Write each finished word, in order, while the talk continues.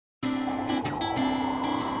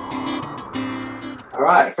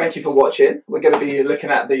Alright, thank you for watching. We're going to be looking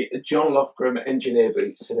at the John Lofgren Engineer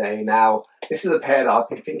Boots today. Now, this is a pair that I've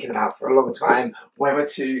been thinking about for a long time, whether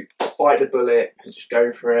to bite the bullet and just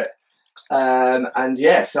go for it. And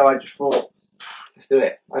yeah, so I just thought, let's do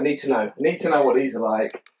it. I need to know. I need to know what these are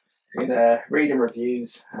like. Reading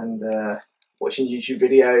reviews and watching YouTube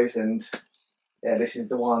videos, and yeah, this is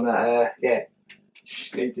the one that, yeah,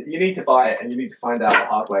 you need to buy it and you need to find out the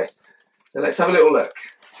hard way. So let's have a little look.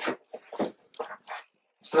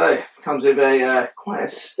 So comes with a quite a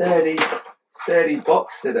sturdy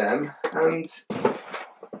box to them, and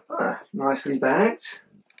nicely bagged.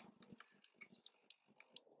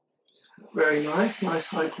 Very nice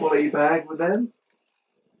high quality bag with them.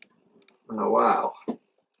 Oh wow,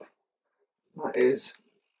 that is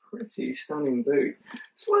pretty stunning boot.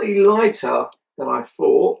 Slightly lighter than I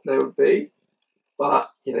thought they would be,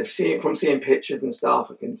 but you know, seeing pictures and stuff,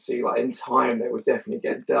 I can see like in time they would definitely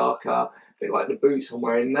get darker. A bit like the boots I'm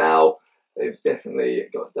wearing now, they've definitely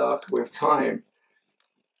got darker with time.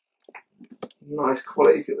 Nice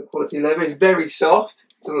quality leather. It's very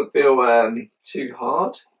soft. Doesn't feel too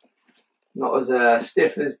hard. Not as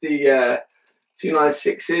stiff as the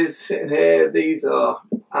 296s sitting here. These are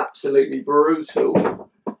absolutely brutal.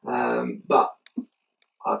 But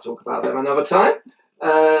I'll talk about them another time.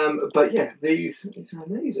 But yeah, these are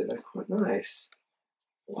amazing. They're quite nice.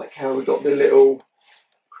 I like how we got the little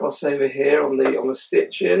crossover here on the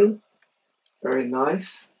stitching. Very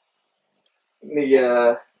nice.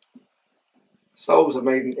 The soles are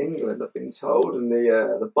made in England, I've been told, and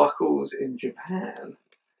the buckles in Japan.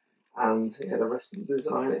 And yeah, the rest of the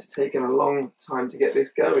design, it's taken a long time to get this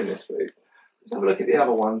going, this boot. Let's have a look at the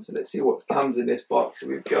other ones, and let's see what comes in this box. So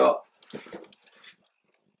we've got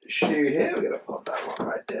the shoe here. We're going to pop that one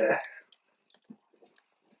right there.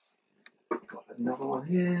 Got another one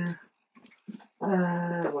here.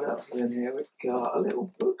 What else is in here? We've got a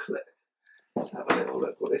little booklet. Let's have a little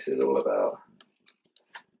look what this is all about.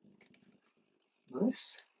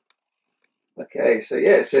 Nice. Okay, so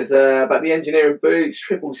yeah, it says about the engineering boots,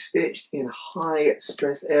 triple stitched in high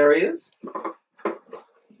stress areas.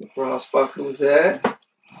 Brass buckles there.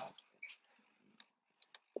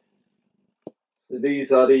 So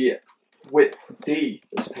these are the width D,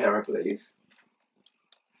 this pair, I believe.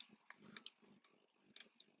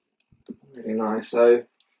 Really nice. So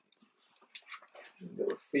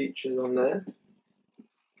little features on there.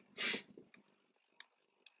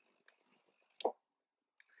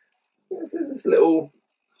 There's this little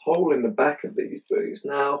hole in the back of these boots.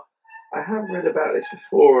 Now, I have read about this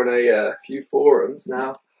before in a few forums.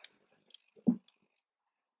 Now,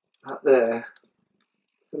 up there,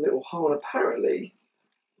 the little hole, apparently,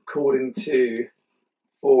 according to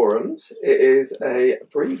forums, it is a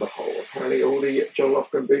breather hole. Apparently, all the John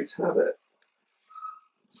Lofgren boots have it.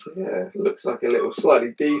 So yeah, it looks like a little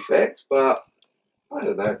slightly defect, but I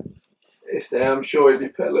don't know. It's there. I'm sure if you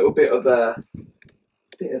put a little bit of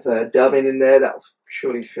dubbing in there, that will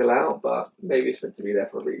surely fill out, but maybe it's meant to be there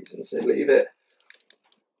for a reason, so leave it.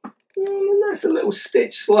 Nice little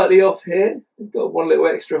stitch slightly off here. We've got one little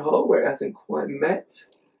extra hole where it hasn't quite met.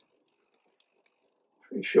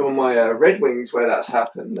 Pretty sure my Red Wings where that's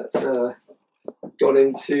happened. That's gone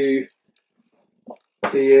into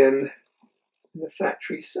being in the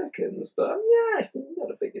factory seconds, but yeah, it's not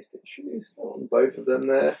the biggest issue. It's not on both of them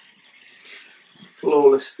there.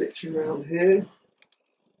 Flawless stitching around here.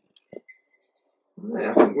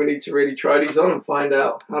 I think we need to really try these on and find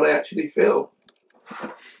out how they actually feel.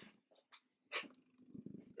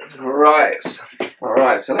 Alright,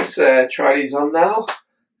 so let's try these on now.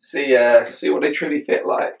 See what they truly fit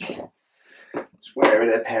like. Just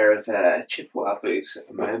wearing a pair of Chippewa boots at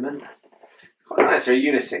the moment. Quite nice, they're a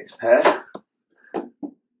unisex pair.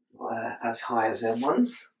 As high as them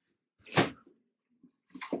ones.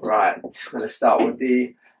 Right, I'm going to start with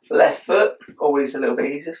the left foot. Always a little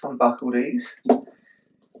bit easier, so unbuckle these.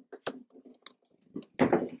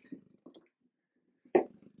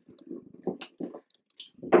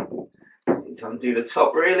 Need to undo the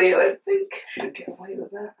top really, I don't think. Should get away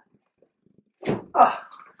with that. Ah,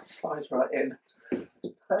 slides right in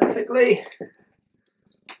perfectly.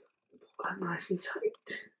 Nice and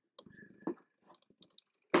tight.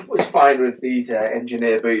 Always find with these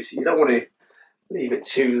engineer boots, you don't want to leave it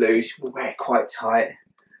too loose. You wear it quite tight.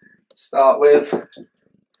 Start with.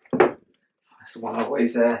 That's the one I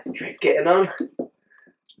always dread getting on.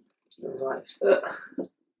 The right foot.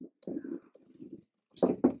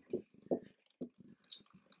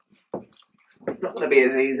 It's not going to be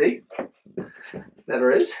as easy.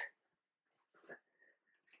 Never is.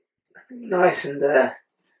 Nice and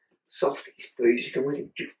soft these boots. You can really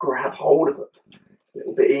grab hold of them a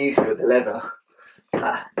little bit easier with the leather.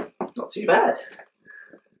 Not too bad.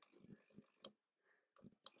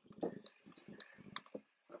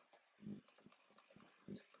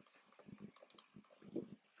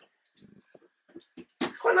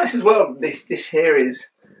 It's quite nice as well. This here is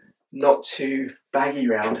not too baggy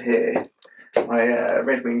round here. My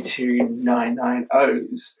Red Wing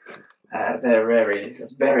 2990s, they're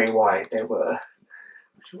very wide. They were,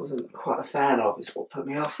 which I wasn't quite a fan of. It's what put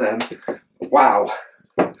me off them. Wow,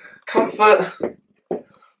 comfort.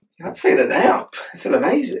 I'd say that they feel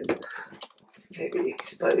amazing. Maybe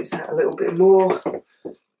expose that a little bit more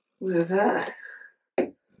with that.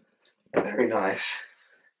 Very nice.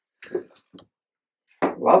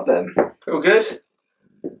 Love them. Feel good.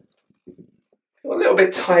 Feel a little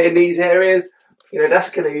bit tight in these areas. You know,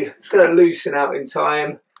 it's gonna loosen out in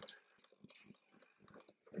time.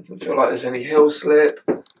 Doesn't feel like there's any heel slip.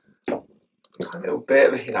 A little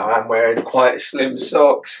bit, but you know, I'm wearing quite slim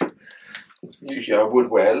socks. Usually I would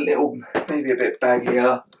wear a little, maybe a bit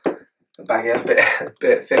baggier, a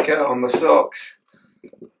bit thicker on the socks.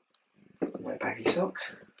 Wear baggy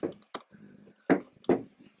socks. But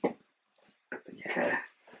yeah,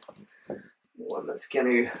 one that's going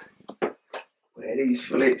to wear these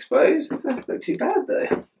fully exposed. Doesn't look too bad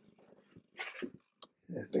though.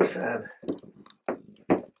 Yeah, big fan.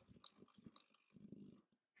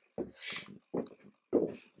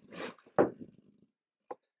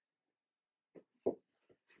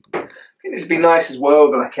 I think this would be nice as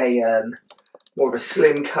well, but like a more of a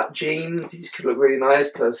slim cut jeans. These could look really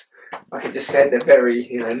nice because, like I just said, they're very,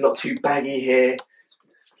 you know, not too baggy here.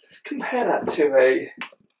 Let's compare that to a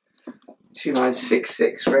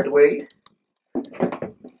 2966 Red Wing.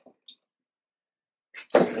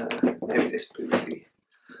 Maybe this boot would be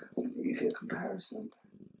an easier comparison.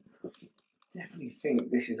 Definitely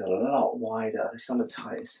think this is a lot wider. It's on the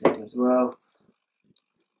tighter seam as well.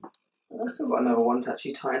 I've still got another one to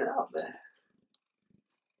actually tighten it up there.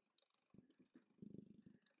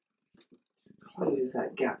 Closes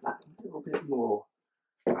that gap back a little bit more.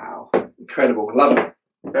 Wow, incredible, love it.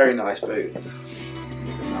 Very nice boot.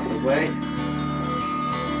 Another way.